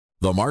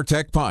The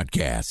MarTech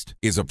Podcast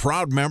is a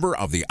proud member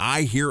of the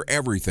I Hear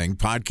Everything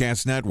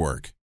Podcast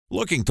Network.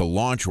 Looking to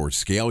launch or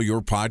scale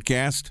your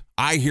podcast?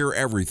 I Hear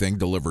Everything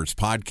delivers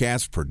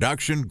podcast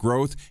production,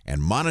 growth,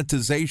 and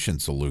monetization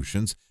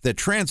solutions that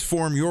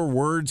transform your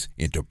words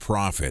into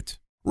profit.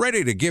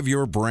 Ready to give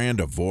your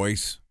brand a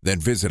voice? Then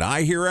visit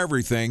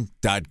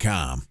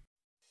iheareverything.com.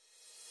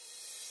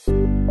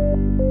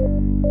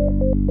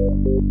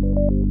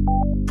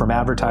 From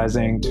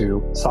advertising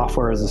to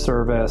software as a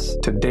service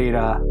to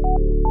data.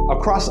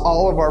 Across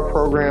all of our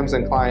programs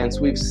and clients,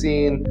 we've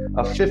seen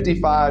a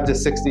 55 to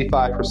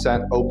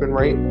 65% open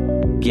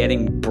rate.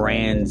 Getting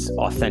brands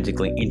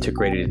authentically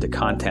integrated into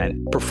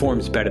content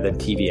performs better than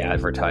TV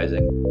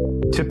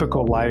advertising.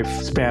 Typical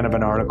lifespan of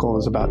an article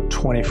is about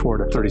 24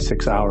 to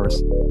 36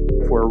 hours.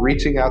 If we're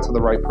reaching out to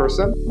the right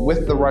person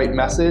with the right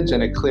message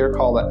and a clear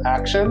call to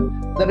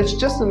action, then it's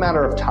just a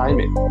matter of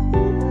timing.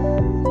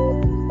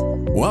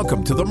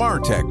 Welcome to the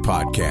MarTech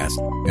Podcast,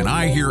 an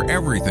I Hear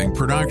Everything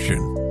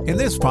production. In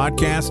this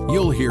podcast,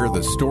 you'll hear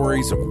the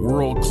stories of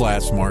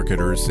world-class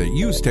marketers that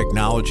use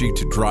technology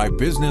to drive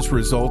business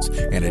results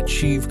and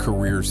achieve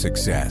career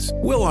success.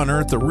 We'll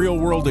unearth the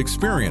real-world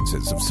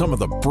experiences of some of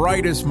the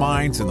brightest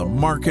minds in the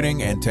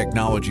marketing and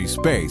technology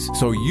space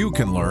so you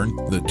can learn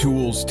the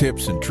tools,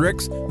 tips, and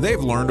tricks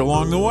they've learned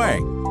along the way.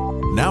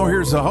 Now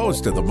here's the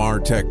host of the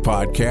MarTech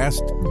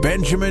Podcast,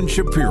 Benjamin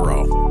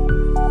Shapiro.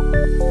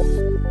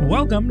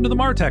 Welcome to the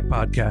MarTech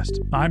Podcast.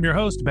 I'm your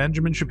host,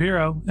 Benjamin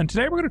Shapiro, and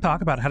today we're going to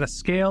talk about how to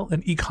scale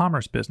an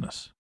e-commerce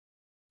business.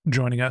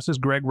 Joining us is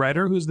Greg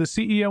Reiter, who's the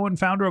CEO and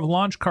founder of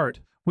LaunchCart,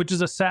 which is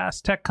a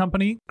SaaS tech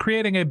company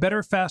creating a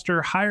better,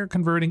 faster, higher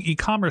converting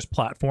e-commerce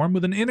platform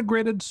with an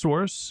integrated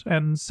source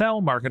and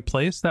sell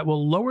marketplace that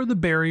will lower the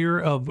barrier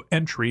of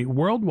entry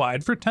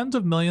worldwide for tens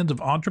of millions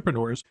of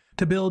entrepreneurs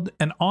to build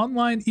an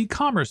online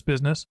e-commerce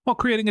business while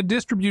creating a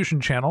distribution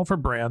channel for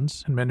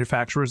brands and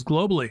manufacturers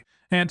globally.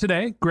 And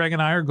today, Greg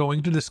and I are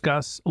going to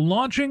discuss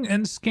launching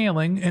and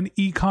scaling an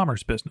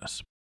e-commerce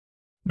business.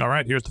 All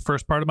right, here's the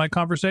first part of my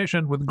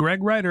conversation with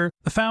Greg Reiter,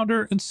 the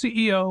founder and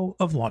CEO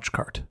of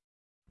LaunchCart.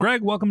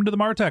 Greg, welcome to the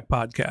MarTech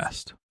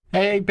Podcast.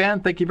 Hey,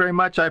 Ben, thank you very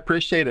much. I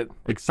appreciate it.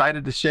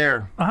 Excited to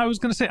share. I was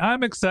going to say,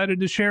 I'm excited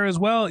to share as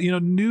well. You know,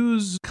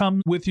 news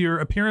comes with your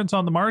appearance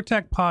on the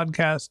MarTech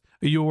Podcast.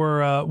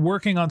 You're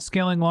working on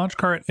scaling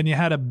LaunchCart, and you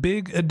had a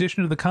big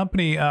addition to the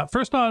company.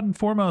 First and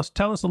foremost,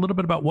 tell us a little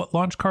bit about what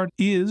LaunchCart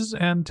is,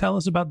 and tell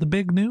us about the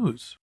big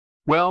news.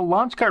 Well,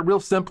 LaunchCart real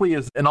simply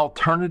is an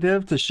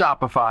alternative to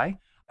Shopify.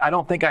 I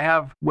don't think I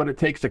have what it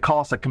takes to call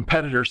us a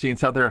competitor, seeing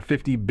how they're a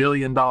 $50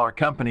 billion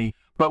company.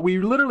 But we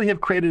literally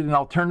have created an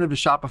alternative to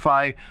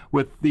Shopify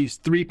with these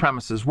three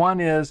premises.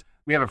 One is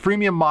we have a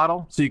freemium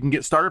model, so you can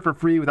get started for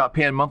free without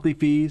paying monthly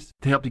fees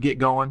to help you get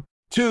going.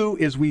 Two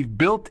is we've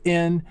built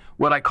in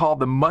what I call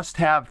the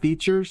must-have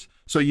features.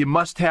 So you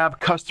must have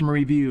customer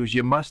reviews,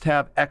 you must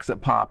have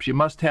exit pops, you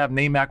must have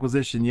name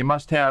acquisition, you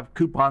must have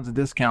coupons and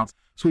discounts.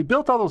 So we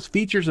built all those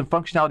features and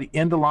functionality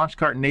into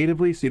LaunchCart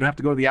natively, so you don't have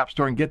to go to the App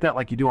Store and get that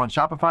like you do on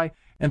Shopify.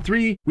 And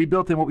three, we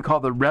built in what we call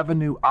the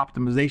revenue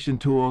optimization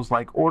tools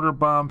like order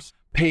bumps,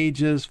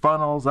 pages,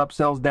 funnels,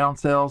 upsells,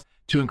 downsells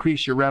to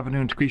increase your revenue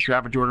and increase your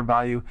average order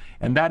value.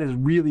 And that is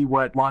really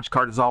what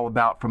LaunchCart is all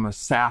about from a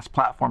SaaS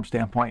platform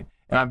standpoint.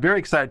 And I'm very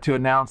excited to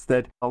announce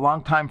that a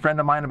longtime friend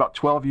of mine, about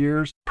 12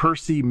 years,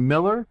 Percy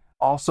Miller,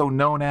 also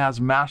known as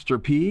Master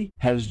P,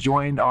 has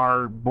joined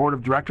our board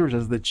of directors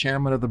as the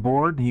chairman of the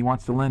board. He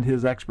wants to lend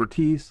his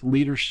expertise,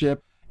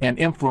 leadership, and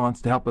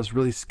influence to help us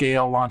really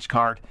scale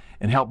LaunchCart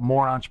and help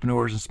more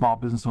entrepreneurs and small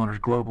business owners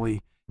globally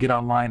get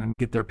online and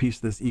get their piece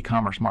of this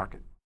e-commerce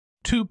market.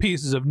 Two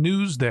pieces of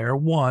news there.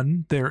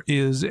 One, there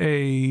is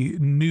a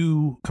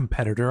new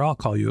competitor. I'll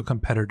call you a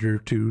competitor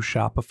to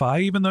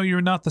Shopify. Even though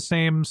you're not the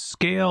same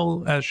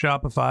scale as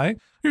Shopify,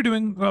 you're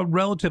doing a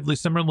relatively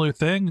similar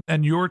thing.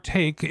 And your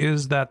take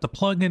is that the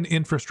plugin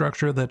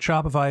infrastructure that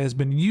Shopify has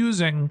been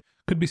using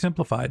could be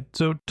simplified.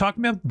 So talk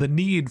about the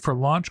need for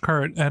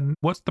LaunchCart and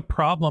what's the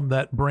problem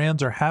that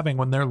brands are having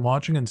when they're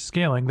launching and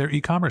scaling their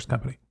e-commerce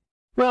company.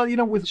 Well, you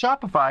know, with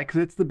Shopify, because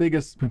it's the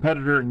biggest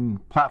competitor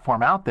and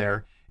platform out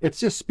there, it's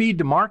just speed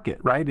to market,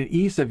 right? And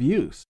ease of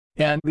use.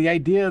 And the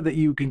idea that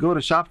you can go to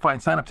Shopify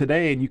and sign up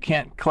today and you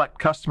can't collect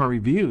customer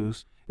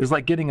reviews is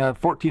like getting a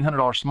 $1,400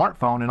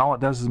 smartphone and all it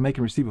does is make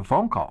and receive a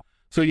phone call.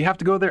 So you have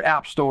to go to their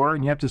app store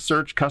and you have to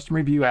search customer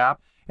review app.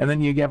 And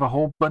then you have a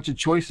whole bunch of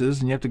choices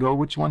and you have to go,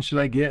 which one should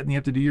I get? And you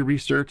have to do your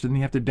research and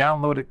you have to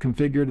download it,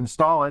 configure it,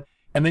 install it.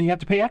 And then you have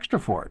to pay extra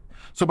for it.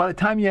 So by the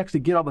time you actually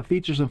get all the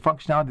features and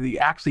functionality that you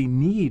actually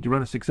need to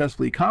run a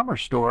successful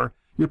e-commerce store,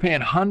 you're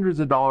paying hundreds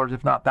of dollars,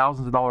 if not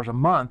thousands of dollars a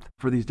month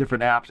for these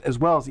different apps, as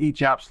well as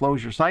each app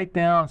slows your site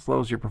down,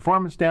 slows your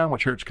performance down,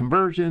 which hurts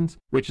conversions,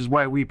 which is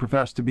why we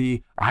profess to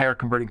be a higher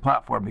converting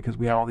platform because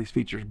we have all these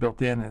features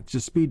built in and it's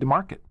just speed to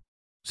market.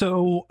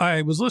 So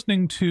I was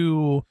listening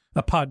to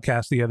a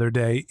podcast the other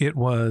day. It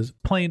was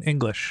Plain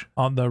English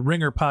on the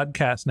Ringer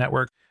Podcast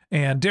Network.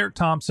 And Derek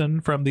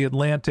Thompson from The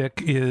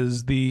Atlantic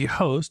is the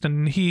host.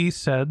 And he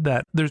said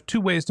that there's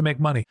two ways to make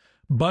money.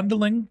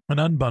 bundling and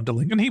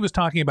unbundling. And he was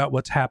talking about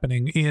what's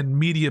happening in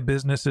media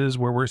businesses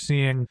where we're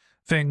seeing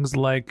things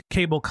like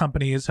cable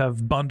companies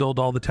have bundled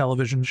all the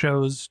television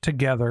shows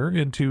together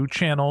into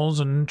channels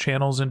and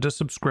channels into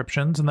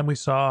subscriptions. And then we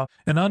saw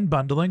an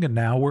unbundling, and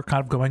now we're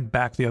kind of going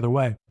back the other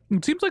way.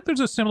 It seems like there's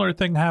a similar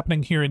thing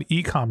happening here in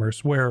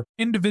e-commerce where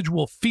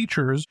individual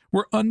features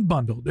were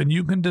unbundled and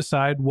you can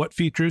decide what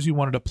features you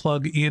wanted to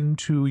plug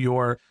into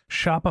your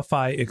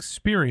Shopify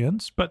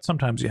experience, but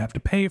sometimes you have to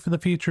pay for the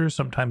features,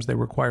 sometimes they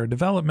require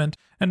development,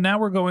 and now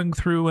we're going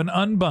through an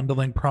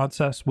unbundling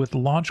process with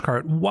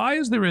Launchcart. Why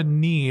is there a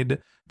need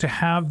to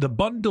have the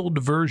bundled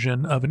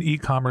version of an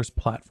e-commerce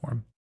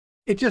platform?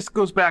 It just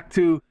goes back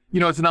to,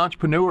 as an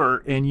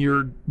entrepreneur and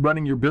you're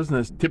running your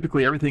business,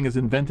 typically everything is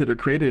invented or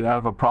created out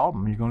of a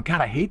problem. You're going,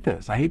 God, I hate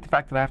this. I hate the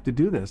fact that I have to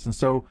do this. And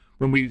so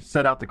when we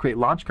set out to create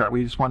Launchcart,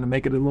 we just wanted to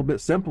make it a little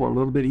bit simpler, a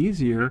little bit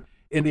easier.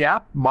 And the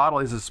app model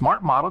is a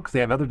smart model because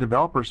they have other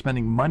developers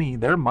spending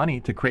their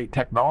money to create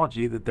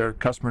technology that their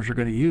customers are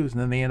going to use,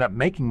 and then they end up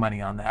making money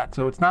on that.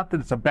 So it's not that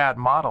it's a bad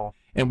model.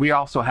 And we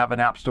also have an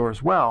app store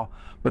as well.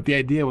 But the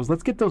idea was,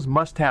 let's get those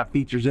must-have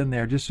features in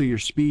there just so your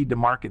speed to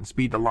market and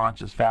speed to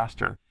launch is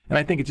faster. And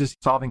I think it's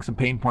just solving some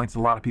pain points a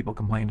lot of people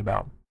complained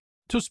about.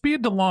 So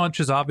speed to launch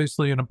is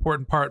obviously an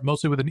important part,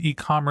 mostly with an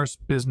e-commerce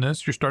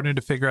business. You're starting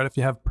to figure out if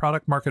you have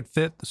product market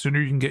fit, the sooner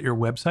you can get your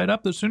website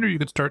up, the sooner you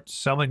can start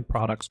selling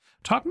products.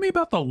 Talk to me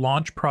about the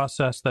launch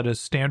process that is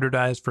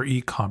standardized for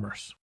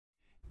e-commerce.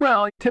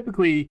 Well,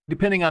 typically,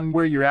 depending on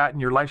where you're at in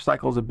your life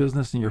cycle as a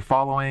business and your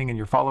following and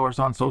your followers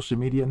on social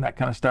media and that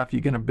kind of stuff,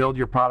 you're going to build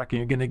your product and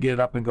you're going to get it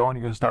up and going.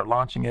 You're going to start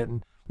launching it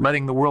and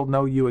letting the world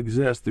know you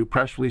exist through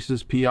press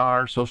releases,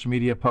 PR, social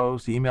media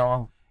posts,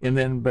 email.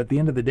 But at the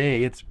end of the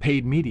day, it's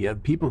paid media.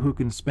 People who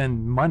can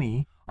spend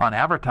money on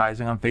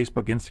advertising on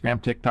Facebook,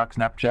 Instagram, TikTok,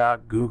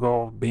 Snapchat,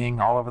 Google, Bing,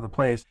 all over the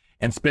place,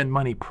 and spend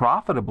money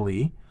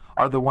profitably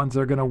are the ones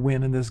that are going to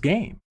win in this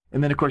game.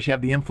 And then, of course, you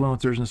have the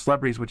influencers and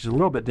celebrities, which is a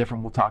little bit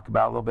different. We'll talk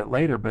about a little bit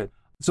later. But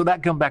so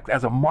that comes back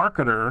as a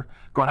marketer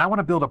going, I want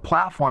to build a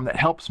platform that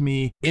helps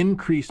me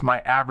increase my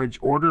average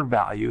order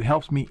value,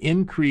 helps me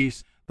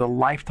increase the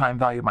lifetime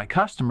value of my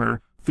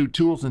customer through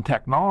tools and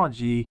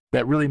technology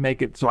that really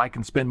make it so I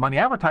can spend money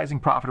advertising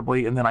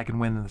profitably, and then I can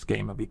win in this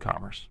game of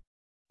e-commerce.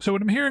 So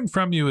what I'm hearing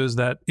from you is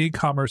that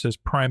e-commerce is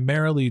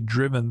primarily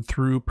driven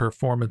through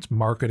performance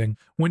marketing.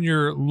 When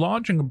you're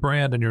launching a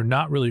brand and you're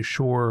not really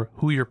sure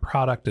who your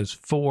product is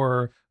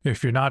for,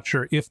 if you're not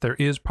sure if there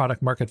is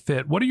product market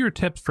fit, what are your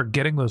tips for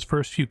getting those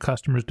first few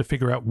customers to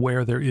figure out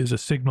where there is a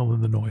signal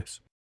in the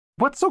noise?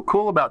 What's so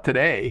cool about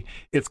today,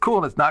 it's cool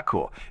and it's not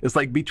cool. It's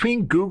like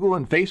between Google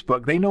and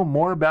Facebook, they know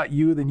more about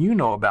you than you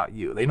know about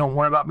you. They know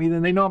more about me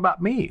than they know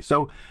about me.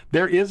 So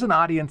there is an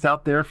audience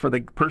out there for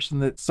the person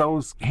that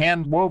sews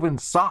hand-woven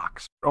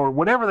socks or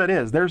whatever that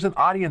is. There's an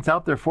audience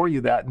out there for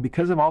you that, and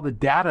because of all the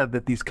data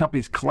that these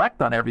companies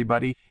collect on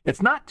everybody,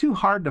 it's not too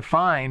hard to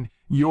find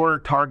your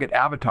target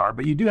avatar,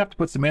 but you do have to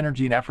put some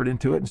energy and effort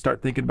into it and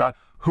start thinking about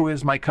who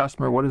is my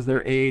customer, what is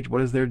their age,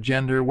 what is their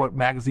gender, what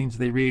magazines do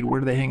they read,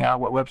 where do they hang out,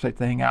 what websites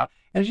they hang out.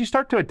 And as you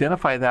start to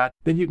identify that,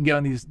 then you can get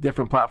on these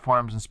different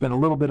platforms and spend a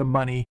little bit of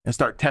money and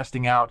start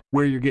testing out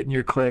where you're getting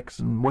your clicks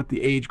and what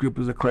the age group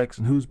is of clicks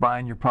and who's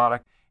buying your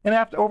product. And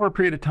after over a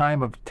period of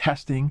time of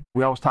testing,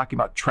 we always talking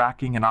about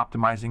tracking and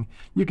optimizing,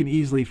 you can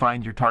easily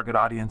find your target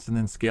audience and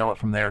then scale it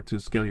from there to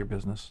scale your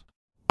business.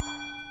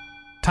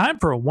 Time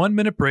for a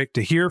 1-minute break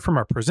to hear from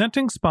our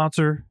presenting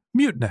sponsor,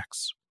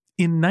 Mutinex.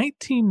 In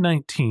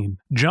 1919,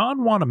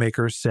 John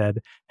Wanamaker said,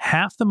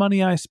 "Half the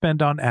money I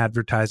spend on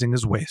advertising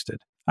is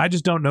wasted. I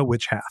just don't know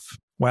which half."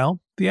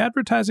 Well, the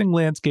advertising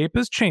landscape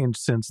has changed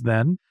since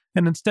then,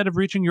 and instead of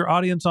reaching your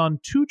audience on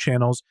 2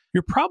 channels,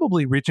 you're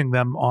probably reaching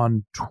them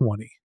on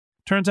 20.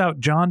 Turns out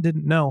John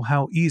didn't know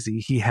how easy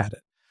he had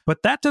it.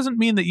 But that doesn't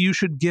mean that you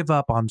should give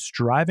up on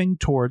striving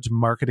towards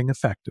marketing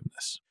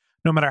effectiveness.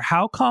 No matter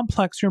how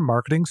complex your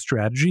marketing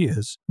strategy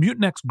is,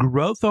 Mutinex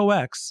Growth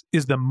OX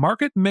is the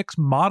market mix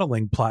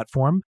modeling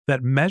platform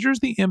that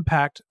measures the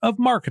impact of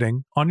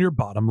marketing on your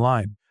bottom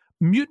line.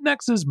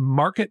 Mutinex's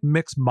market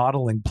mix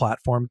modeling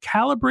platform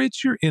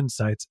calibrates your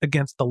insights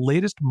against the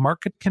latest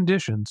market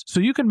conditions so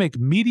you can make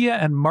media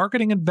and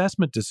marketing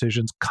investment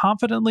decisions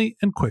confidently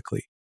and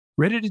quickly.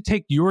 Ready to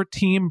take your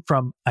team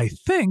from I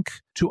think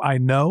to I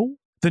know?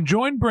 Then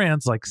join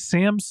brands like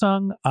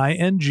Samsung,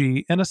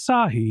 ING, and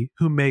Asahi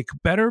who make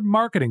better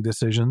marketing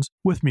decisions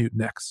with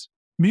Mutinex.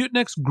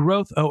 Mutinex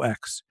Growth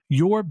OX.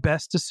 Your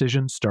best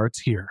decision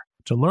starts here.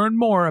 To learn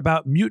more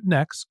about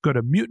Mutinex, go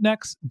to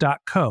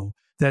mutinex.co.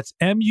 That's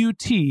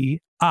MUTINEX.co.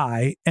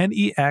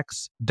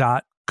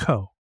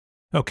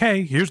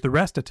 Okay, here's the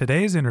rest of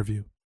today's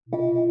interview.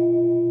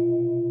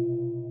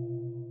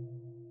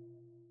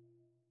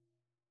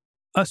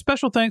 A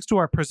special thanks to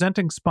our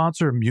presenting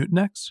sponsor,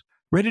 Mutinex.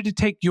 Ready to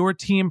take your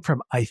team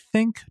from I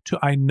think to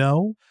I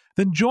know?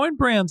 Then join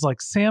brands like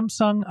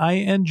Samsung,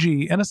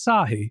 ING, and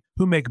Asahi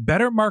who make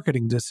better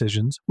marketing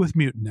decisions with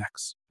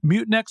Mutinex.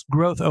 Mutinex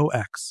Growth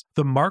OX,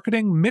 the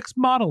marketing mix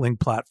modeling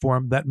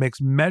platform that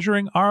makes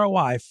measuring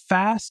ROI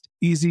fast,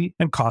 easy,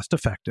 and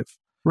cost-effective.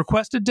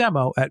 Request a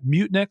demo at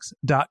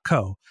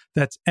Mutinex.co.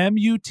 That's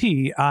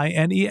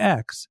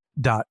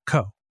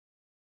Mutinex.co.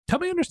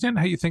 Help me understand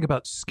how you think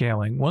about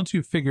scaling. Once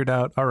you've figured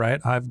out, all right,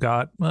 I've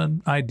got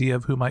an idea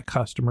of who my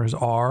customers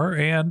are,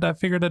 and I've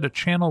figured out a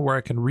channel where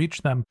I can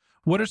reach them,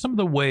 what are some of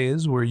the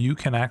ways where you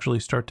can actually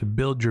start to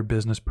build your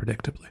business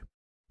predictably?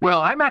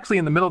 Well, I'm actually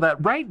in the middle of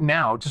that right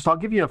now. I'll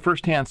give you a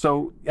firsthand.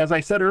 So as I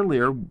said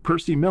earlier,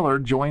 Percy Miller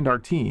joined our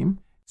team.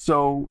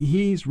 So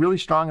he's really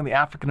strong in the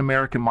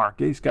African-American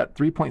market. He's got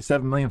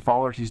 3.7 million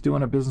followers. He's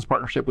doing a business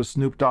partnership with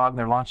Snoop Dogg, and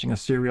they're launching a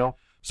cereal.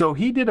 So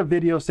he did a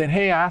video saying,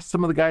 hey, I asked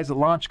some of the guys at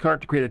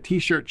LaunchCart to create a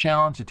t-shirt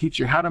challenge to teach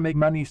you how to make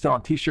money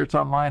selling t-shirts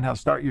online, how to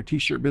start your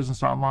t-shirt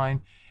business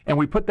online. And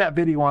we put that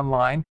video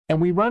online,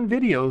 and we run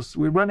videos,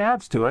 we run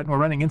ads to it, and we're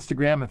running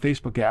Instagram and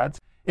Facebook ads.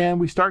 And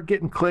we start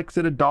getting clicks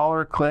at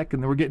 $1 a click,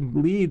 and then we're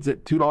getting leads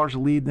at $2 a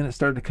lead. Then it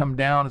started to come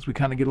down as we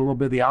kind of get a little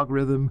bit of the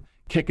algorithm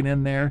kicking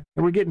in there.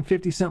 And we're getting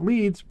 50-cent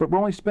leads, but we're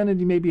only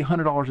spending maybe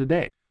 $100 a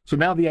day. So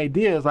now the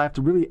idea is I have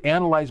to really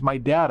analyze my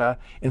data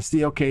and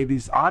see, okay,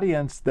 these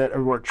audience that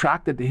were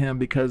attracted to him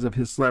because of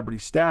his celebrity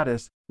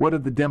status, what are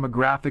the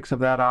demographics of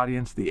that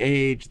audience, the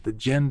age, the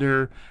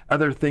gender,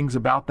 other things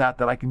about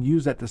that I can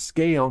use that to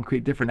scale and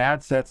create different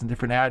ad sets and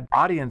different ad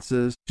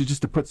audiences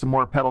to put some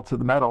more pedal to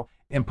the metal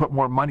and put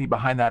more money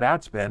behind that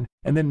ad spend,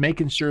 and then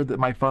making sure that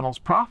my funnel's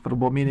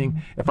profitable,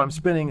 meaning if I'm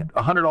spending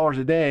 $100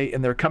 a day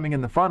and they're coming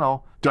in the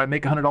funnel, do I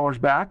make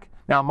 $100 back?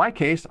 Now, in my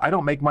case, I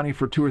don't make money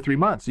for 2 or 3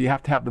 months. So you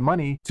have to have the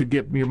money to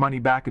get your money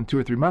back in 2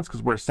 or 3 months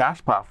because we're a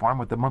SaaS platform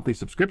with a monthly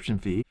subscription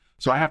fee.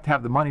 So I have to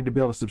have the money to be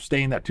able to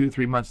sustain that 2 or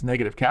 3 months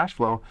negative cash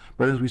flow.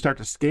 But as we start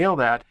to scale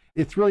that,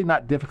 it's really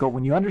not difficult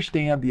when you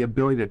understand the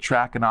ability to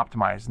track and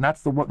optimize. And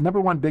that's the number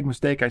one big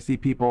mistake I see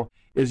people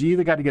is you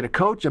either got to get a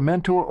coach, a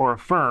mentor, or a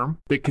firm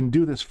that can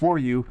do this for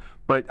you.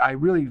 But I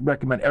really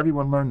recommend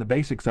everyone learn the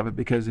basics of it,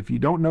 because if you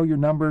don't know your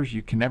numbers,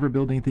 you can never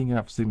build anything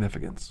of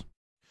significance.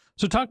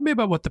 So talk to me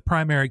about what the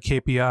primary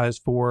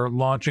KPIs for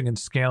launching and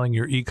scaling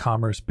your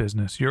e-commerce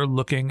business. You're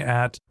looking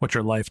at what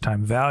your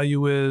lifetime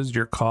value is,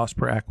 your cost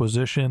per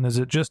acquisition. Is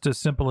it just as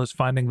simple as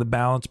finding the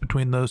balance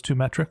between those two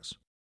metrics?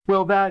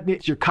 Well,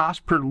 it's your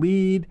cost per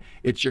lead,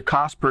 it's your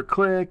cost per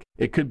click,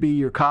 it could be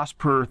your cost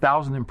per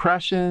 1,000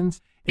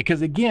 impressions.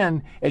 Because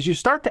again, as you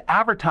start to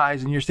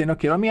advertise and you're saying,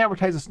 okay, let me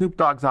advertise to Snoop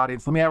Dogg's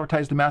audience, let me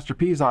advertise to Master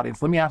P's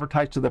audience, let me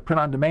advertise to the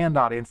print-on-demand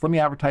audience, let me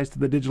advertise to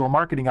the digital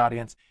marketing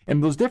audience.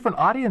 And those different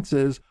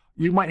audiences,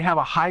 you might have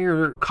a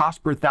higher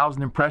cost per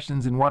 1,000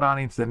 impressions in one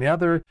audience than the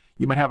other.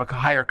 You might have a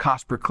higher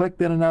cost per click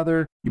than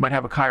another. You might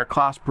have a higher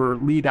cost per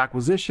lead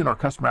acquisition or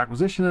customer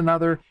acquisition than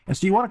another. And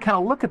so you want to kind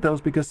of look at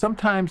those, because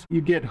sometimes you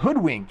get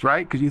hoodwinked,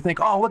 right? Because you think,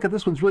 oh, look at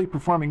this one's really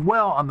performing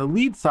well on the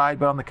lead side,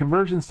 but on the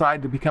conversion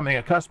side to becoming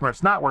a customer,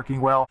 it's not working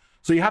well.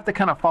 So you have to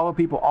kind of follow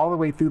people all the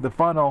way through the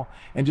funnel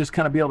and just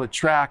kind of be able to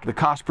track the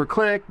cost per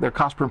click, their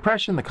cost per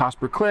impression, the cost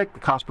per click, the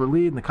cost per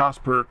lead, and the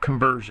cost per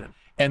conversion.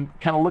 And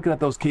kind of looking at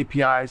those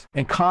KPIs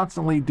and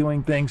constantly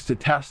doing things to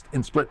test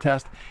and split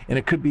test. And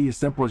it could be as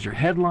simple as your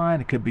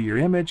headline, it could be your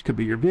image, could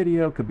be your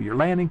video, it could be your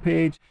landing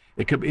page.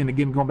 It could be, and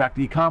again, going back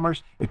to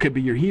e-commerce, it could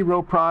be your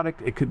hero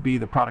product, it could be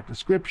the product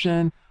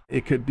description,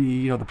 it could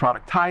be, the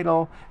product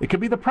title, it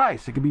could be the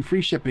price, it could be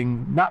free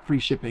shipping, not free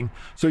shipping.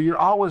 So we're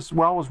always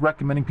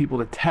recommending people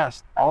to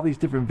test all these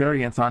different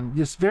variants on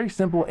just very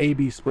simple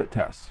A/B split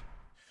tests.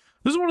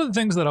 This is one of the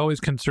things that always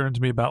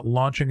concerns me about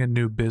launching a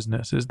new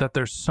business, is that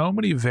there's so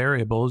many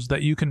variables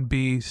that you can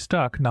be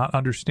stuck not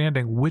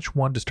understanding which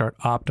one to start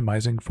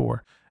optimizing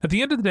for. At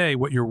the end of the day,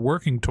 what you're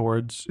working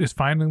towards is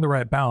finding the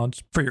right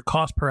balance for your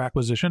cost per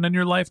acquisition and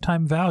your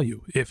lifetime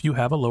value. If you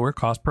have a lower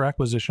cost per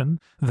acquisition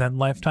than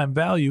lifetime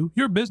value,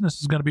 your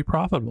business is going to be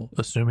profitable,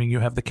 assuming you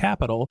have the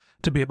capital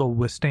to be able to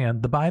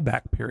withstand the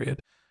buyback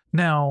period.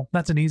 Now,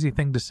 that's an easy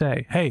thing to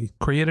say. Hey,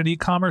 create an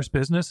e-commerce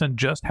business and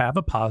just have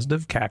a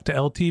positive CAC to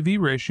LTV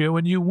ratio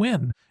and you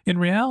win. In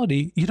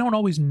reality, you don't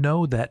always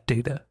know that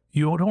data.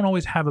 You don't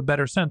always have a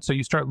better sense, so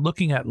you start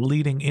looking at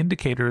leading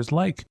indicators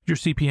like your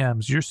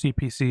CPMs, your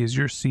CPCs,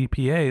 your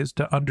CPAs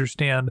to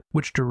understand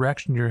which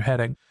direction you're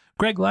heading.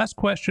 Greg, last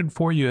question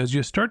for you. As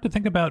you start to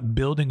think about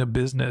building a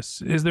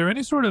business, is there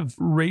any sort of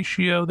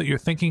ratio that you're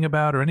thinking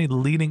about or any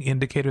leading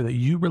indicator that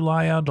you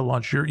rely on to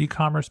launch your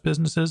e-commerce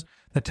businesses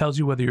that tells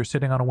you whether you're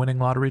sitting on a winning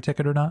lottery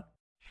ticket or not?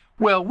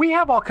 Well, we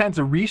have all kinds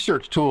of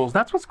research tools.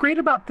 That's what's great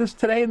about this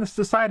today in this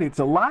society. It's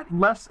a lot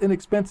less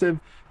inexpensive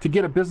to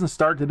get a business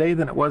started today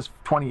than it was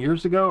 20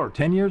 years ago or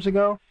 10 years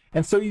ago.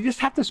 And so you just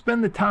have to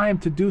spend the time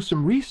to do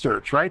some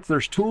research, right? So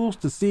there's tools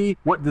to see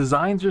what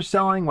designs are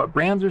selling, what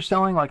brands are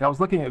selling. Like I was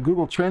looking at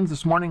Google Trends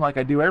this morning, like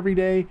I do every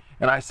day,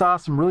 and I saw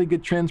some really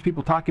good trends,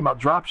 people talking about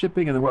drop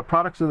shipping and then what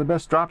products are the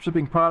best drop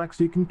shipping products.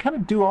 So you can kind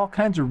of do all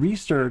kinds of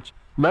research,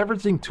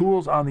 leveraging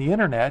tools on the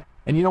internet.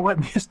 And you know what,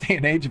 in this day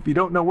and age, if you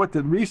don't know what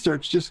to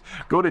research, just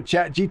go to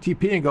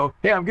ChatGTP and go,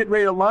 hey, I'm getting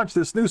ready to launch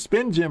this new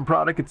spin gym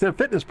product. It's a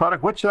fitness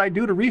product. What should I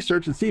do to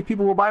research and see if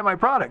people will buy my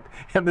product?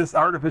 And this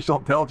artificial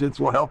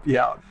intelligence will help you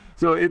out.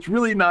 So it's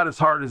really not as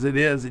hard as it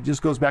is. It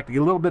just goes back to a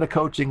little bit of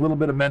coaching, a little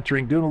bit of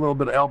mentoring, doing a little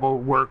bit of elbow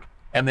work,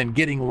 and then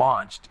getting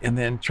launched, and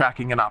then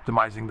tracking and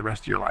optimizing the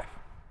rest of your life.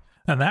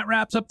 And that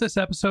wraps up this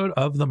episode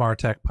of the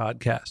MarTech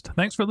Podcast.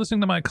 Thanks for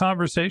listening to my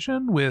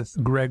conversation with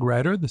Greg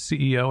Reiter, the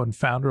CEO and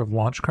founder of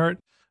LaunchCart.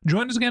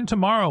 Join us again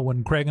tomorrow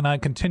when Greg and I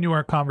continue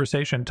our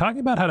conversation talking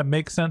about how to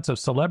make sense of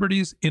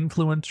celebrities,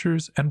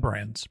 influencers, and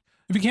brands.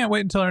 If you can't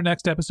wait until our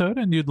next episode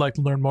and you'd like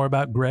to learn more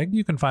about Greg,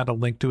 you can find a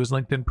link to his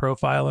LinkedIn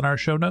profile in our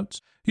show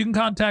notes. You can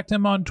contact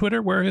him on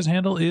Twitter, where his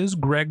handle is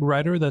Greg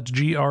Reiter, that's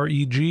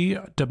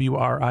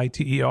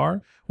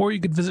GregWriter, or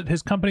you can visit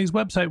his company's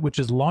website, which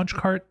is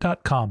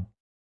launchcart.com.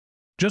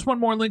 Just one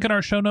more link in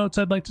our show notes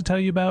I'd like to tell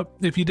you about.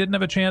 If you didn't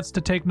have a chance to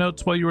take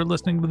notes while you were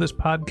listening to this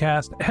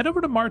podcast, head over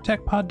to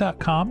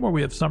martechpod.com, where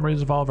we have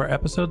summaries of all of our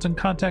episodes and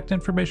contact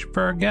information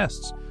for our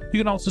guests. You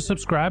can also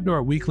subscribe to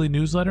our weekly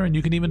newsletter, and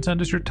you can even send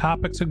us your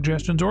topic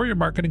suggestions or your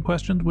marketing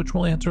questions, which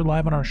we'll answer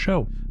live on our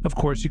show. Of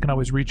course, you can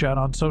always reach out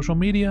on social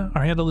media.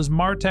 Our handle is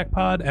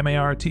MarTechPod,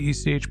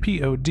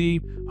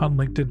 MarTechPod, on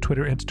LinkedIn,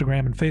 Twitter,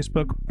 Instagram, and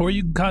Facebook. Or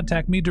you can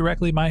contact me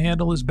directly. My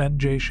handle is Ben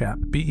J. Shap,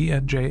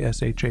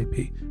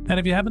 BenJShap. And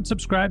if you haven't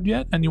subscribed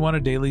yet and you want a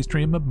daily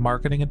stream of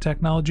marketing and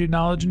technology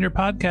knowledge in your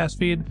podcast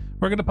feed,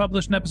 we're going to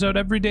publish an episode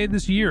every day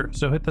this year,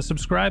 so hit the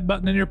subscribe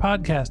button in your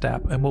podcast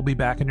app, and we'll be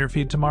back in your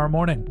feed tomorrow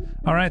morning.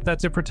 All right,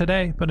 that's it for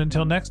today, but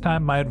until next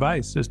time, my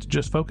advice is to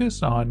just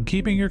focus on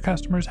keeping your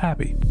customers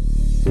happy.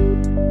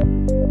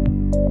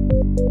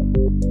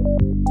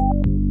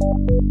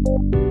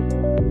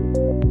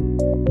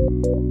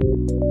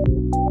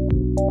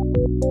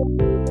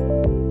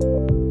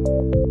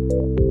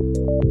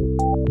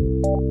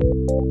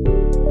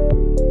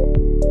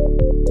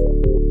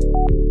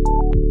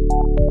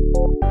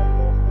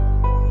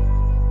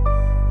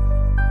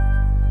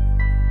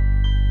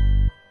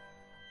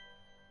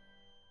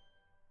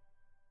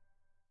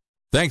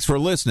 Thanks for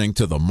listening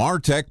to the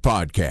MarTech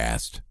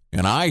Podcast,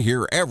 and I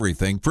Hear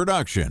Everything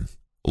production.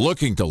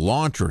 Looking to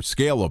launch or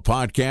scale a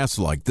podcast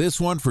like this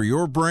one for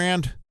your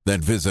brand? Then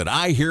visit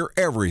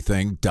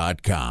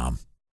iheareverything.com.